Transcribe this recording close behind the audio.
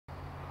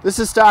This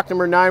is stock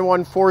number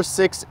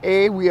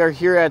 9146A. We are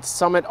here at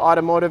Summit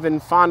Automotive in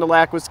Fond du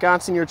Lac,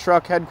 Wisconsin, your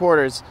truck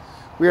headquarters.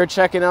 We are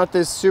checking out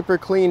this super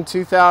clean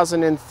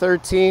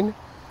 2013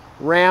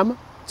 Ram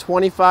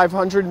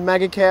 2500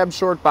 Megacab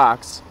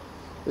Shortbox.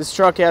 This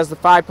truck has the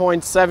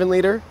 5.7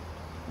 liter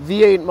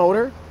V8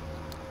 motor,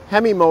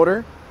 Hemi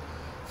motor.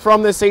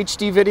 From this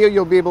HD video,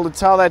 you'll be able to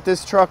tell that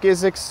this truck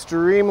is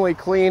extremely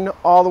clean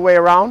all the way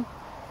around.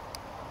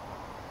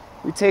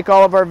 We take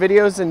all of our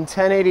videos in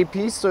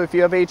 1080p, so if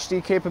you have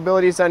HD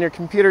capabilities on your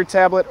computer,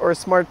 tablet, or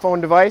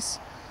smartphone device,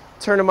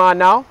 turn them on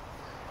now.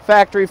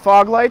 Factory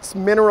fog lights,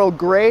 mineral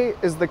gray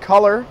is the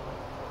color.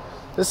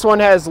 This one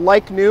has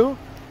like new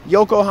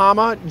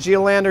Yokohama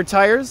Geolandar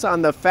tires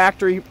on the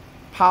factory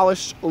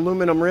polished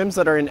aluminum rims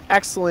that are in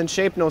excellent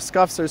shape, no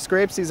scuffs or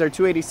scrapes. These are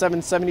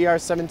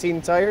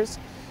 287/70R17 tires,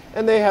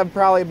 and they have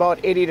probably about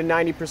 80 to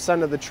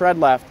 90% of the tread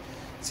left.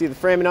 See, the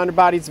frame and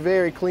underbody is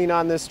very clean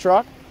on this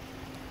truck.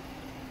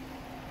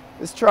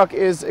 This truck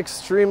is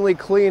extremely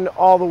clean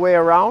all the way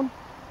around.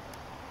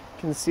 You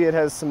can see it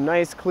has some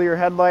nice clear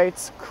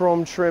headlights,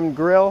 chrome trimmed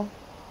grille.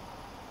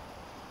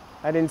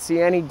 I didn't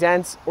see any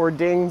dents or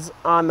dings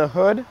on the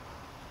hood.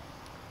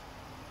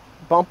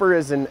 Bumper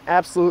is in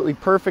absolutely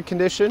perfect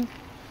condition.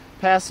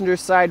 Passenger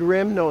side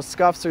rim, no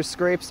scuffs or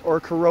scrapes or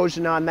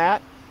corrosion on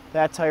that.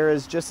 That tire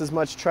is just as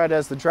much tread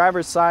as the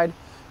driver's side.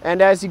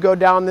 And as you go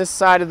down this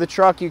side of the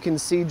truck, you can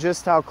see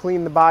just how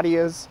clean the body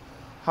is,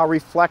 how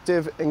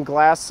reflective and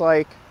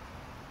glass-like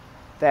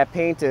that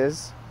paint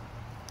is.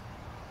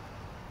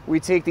 We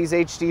take these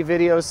HD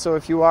videos, so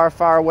if you are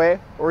far away,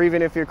 or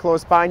even if you're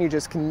close by and you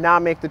just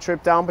cannot make the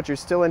trip down, but you're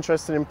still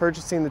interested in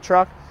purchasing the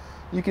truck,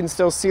 you can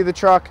still see the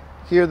truck,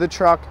 hear the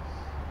truck,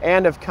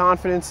 and have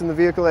confidence in the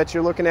vehicle that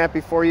you're looking at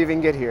before you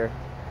even get here.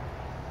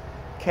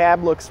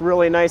 Cab looks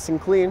really nice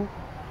and clean.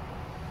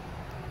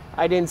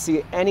 I didn't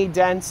see any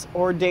dents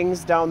or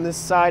dings down this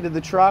side of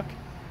the truck.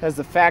 It has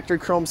the factory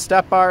chrome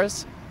step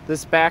bars.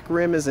 This back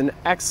rim is in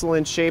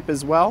excellent shape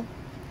as well.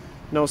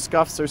 No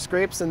scuffs or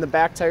scrapes, and the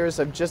back tires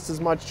have just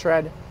as much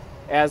tread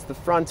as the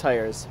front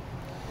tires.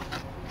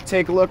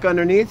 Take a look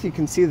underneath. You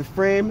can see the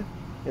frame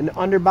and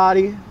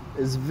underbody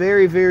is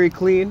very, very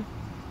clean.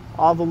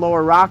 All the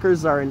lower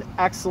rockers are in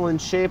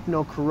excellent shape,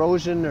 no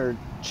corrosion or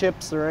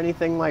chips or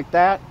anything like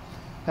that.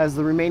 Has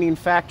the remaining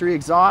factory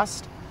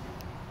exhaust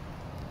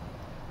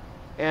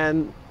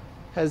and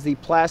has the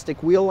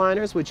plastic wheel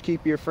liners, which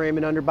keep your frame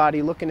and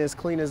underbody looking as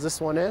clean as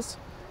this one is.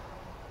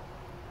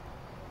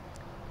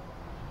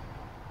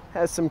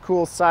 Has some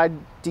cool side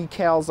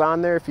decals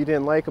on there. If you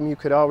didn't like them, you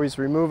could always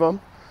remove them.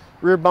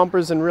 Rear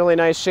bumper's in really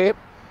nice shape.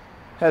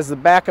 Has the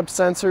backup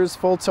sensors,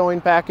 full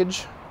towing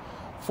package,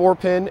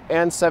 4-pin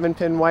and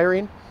 7-pin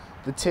wiring.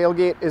 The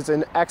tailgate is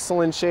in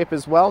excellent shape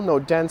as well. No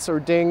dents or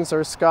dings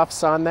or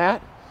scuffs on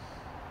that.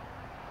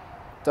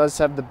 Does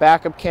have the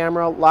backup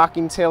camera,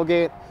 locking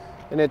tailgate,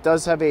 and it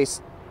does have a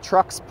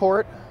truck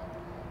support,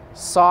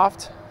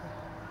 soft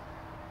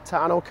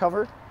tonneau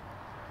cover.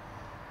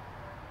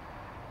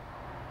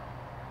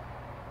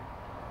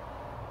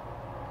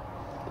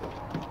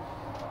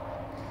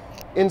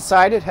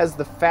 Inside it has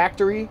the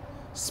factory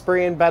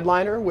spray and bed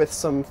liner with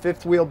some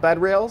fifth wheel bed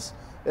rails.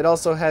 It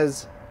also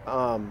has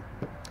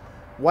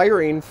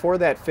wiring for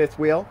that fifth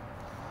wheel.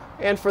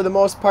 And for the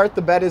most part,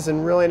 the bed is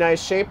in really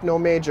nice shape, no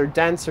major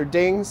dents or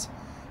dings,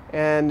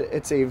 and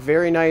it's a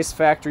very nice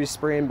factory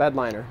spray and bed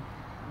liner.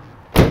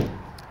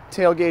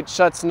 Tailgate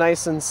shuts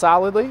nice and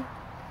solidly.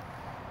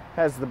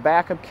 Has the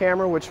backup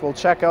camera, which we'll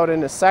check out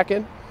in a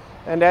second.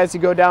 And as you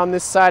go down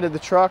this side of the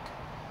truck,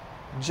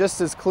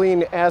 just as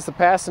clean as the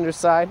passenger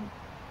side.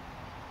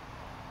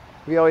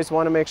 We always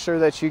want to make sure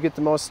that you get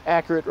the most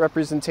accurate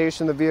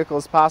representation of the vehicle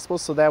as possible,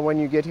 so that when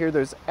you get here,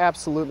 there's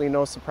absolutely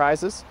no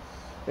surprises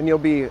and you'll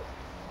be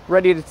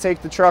ready to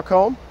take the truck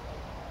home.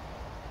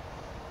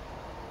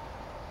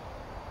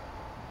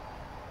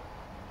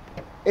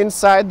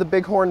 Inside, the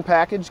Bighorn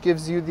package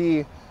gives you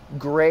the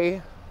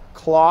gray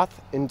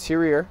cloth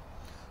interior.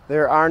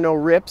 There are no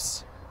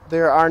rips,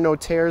 there are no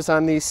tears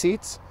on these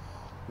seats.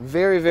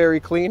 Very, very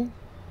clean.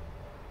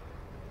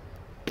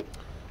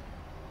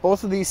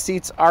 Both of these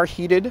seats are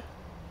heated.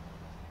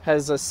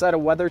 Has a set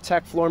of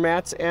WeatherTech floor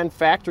mats and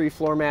factory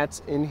floor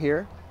mats in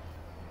here.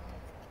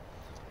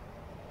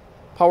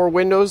 Power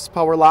windows,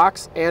 power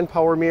locks, and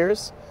power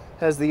mirrors.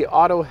 Has the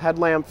auto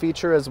headlamp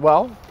feature as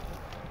well.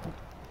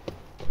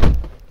 You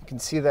can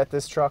see that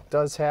this truck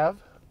does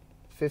have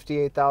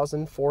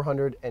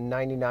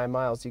 58,499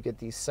 miles. You get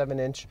the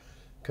 7-inch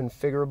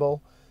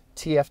configurable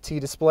TFT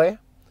display.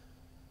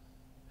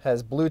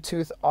 Has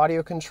Bluetooth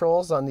audio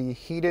controls on the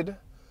heated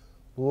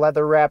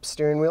leather wrapped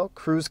steering wheel,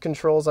 cruise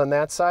controls on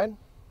that side.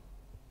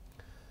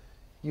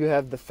 You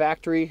have the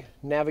factory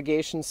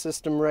navigation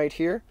system right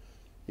here.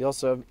 You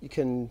also have, you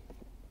can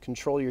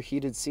control your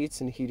heated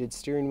seats and heated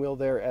steering wheel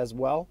there as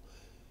well.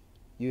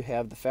 You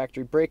have the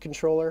factory brake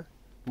controller,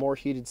 more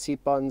heated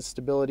seat buttons,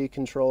 stability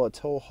control, a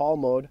tow haul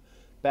mode,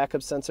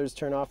 backup sensors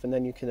turn off, and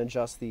then you can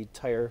adjust the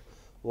tire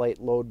light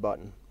load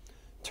button.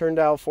 Turn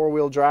dial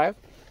 4-wheel drive.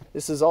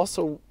 This is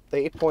also, the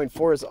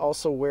 8.4 is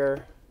also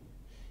where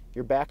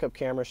your backup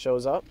camera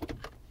shows up.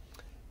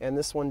 And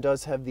this one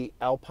does have the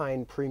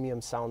Alpine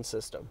premium sound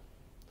system.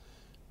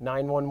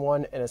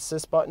 911 and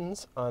assist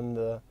buttons on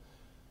the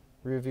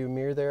rear view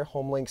mirror there.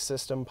 Homelink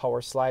system,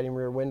 power sliding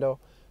rear window.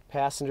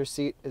 Passenger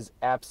seat is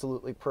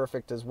absolutely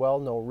perfect as well.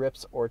 No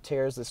rips or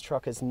tears. This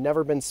truck has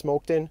never been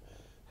smoked in.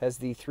 Has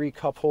the 3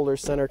 cup holder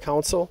center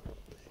console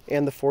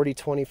and the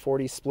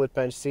 40-20-40 split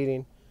bench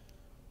seating,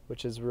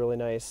 which is really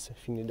nice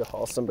if you need to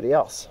haul somebody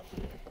else.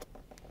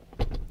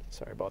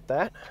 Sorry about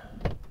that.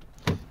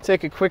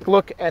 Take a quick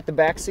look at the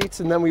back seats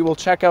and then we will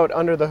check out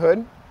under the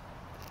hood.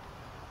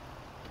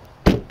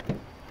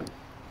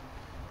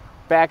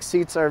 Back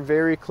seats are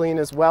very clean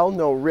as well.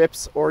 No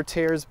rips or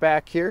tears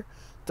back here.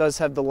 Does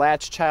have the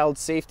latch child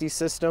safety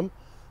system.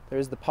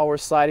 There's the power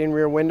sliding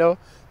rear window.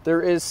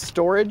 There is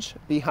storage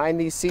behind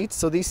these seats,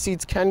 so these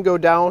seats can go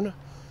down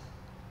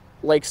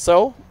like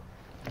so.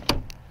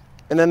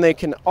 And then they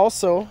can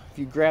also, if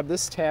you grab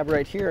this tab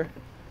right here,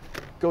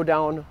 go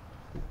down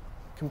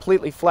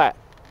completely flat.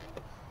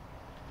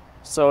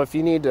 So if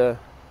you need to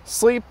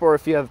sleep or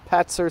if you have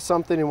pets or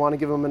something and want to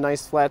give them a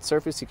nice flat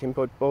surface, you can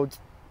put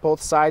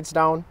both sides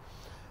down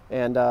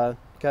and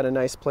got a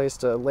nice place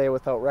to lay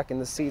without wrecking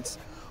the seats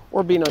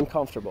or being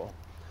uncomfortable.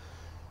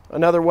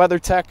 Another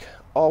WeatherTech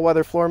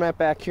all-weather floor mat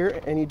back here,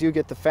 and you do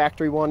get the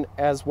factory one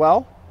as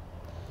well.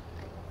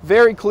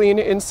 Very clean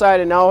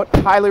inside and out.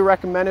 Highly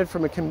recommended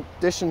from a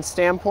condition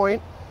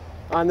standpoint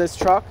on this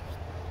truck.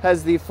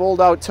 Has the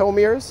fold-out tow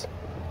mirrors.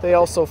 They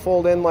also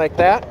fold in like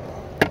that.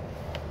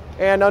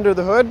 And under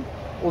the hood,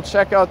 we'll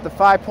check out the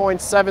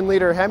 5.7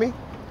 liter Hemi.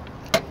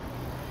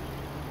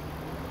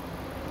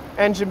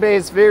 Engine bay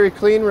is very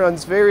clean,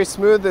 runs very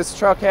smooth. This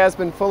truck has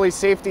been fully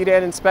safetied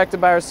and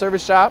inspected by our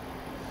service shop.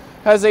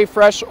 Has a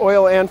fresh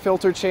oil and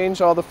filter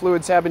change. All the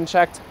fluids have been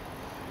checked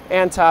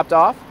and topped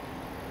off.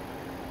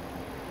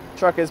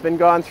 Truck has been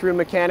gone through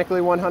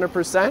mechanically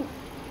 100%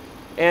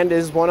 and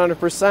is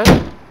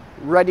 100%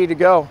 ready to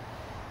go.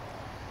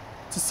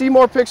 To see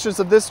more pictures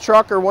of this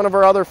truck or one of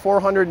our other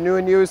 400 new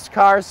and used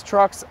cars,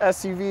 trucks,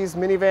 SUVs,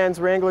 minivans,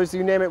 Wranglers,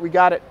 you name it, we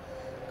got it.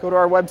 Go to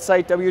our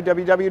website,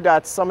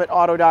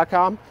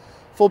 www.summitauto.com.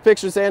 Full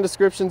pictures and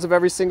descriptions of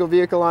every single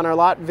vehicle on our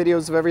lot,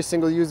 videos of every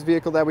single used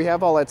vehicle that we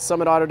have, all at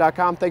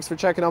summitauto.com. Thanks for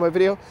checking out my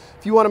video.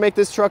 If you want to make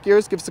this truck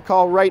yours, give us a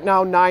call right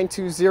now,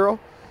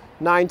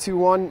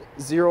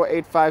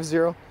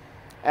 920-921-0850.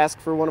 Ask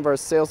for one of our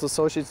sales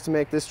associates to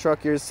make this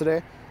truck yours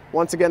today.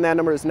 Once again, that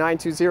number is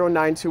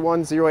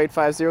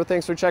 920-921-0850.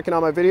 Thanks for checking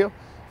out my video.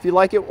 If you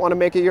like it, want to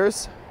make it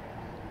yours,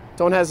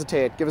 don't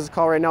hesitate. Give us a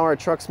call right now. Our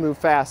trucks move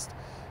fast.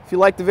 If you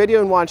like the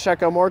video and want to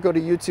check out more, go to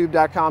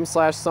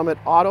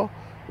youtube.com/summitauto.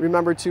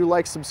 Remember to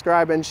like,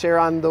 subscribe, and share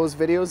on those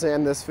videos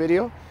and this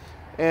video.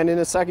 And in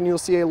a second, you'll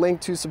see a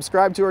link to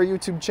subscribe to our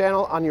YouTube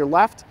channel on your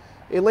left,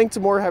 a link to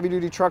more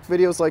heavy-duty truck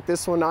videos like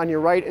this one on your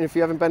right, and if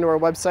you haven't been to our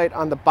website,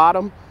 on the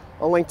bottom,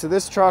 a link to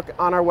this truck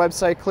on our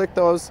website. Click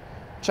those.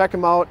 Check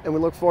them out, and we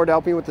look forward to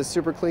helping you with the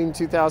super clean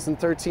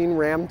 2013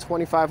 Ram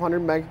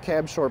 2500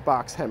 Megacab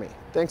Shortbox Hemi.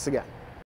 Thanks again.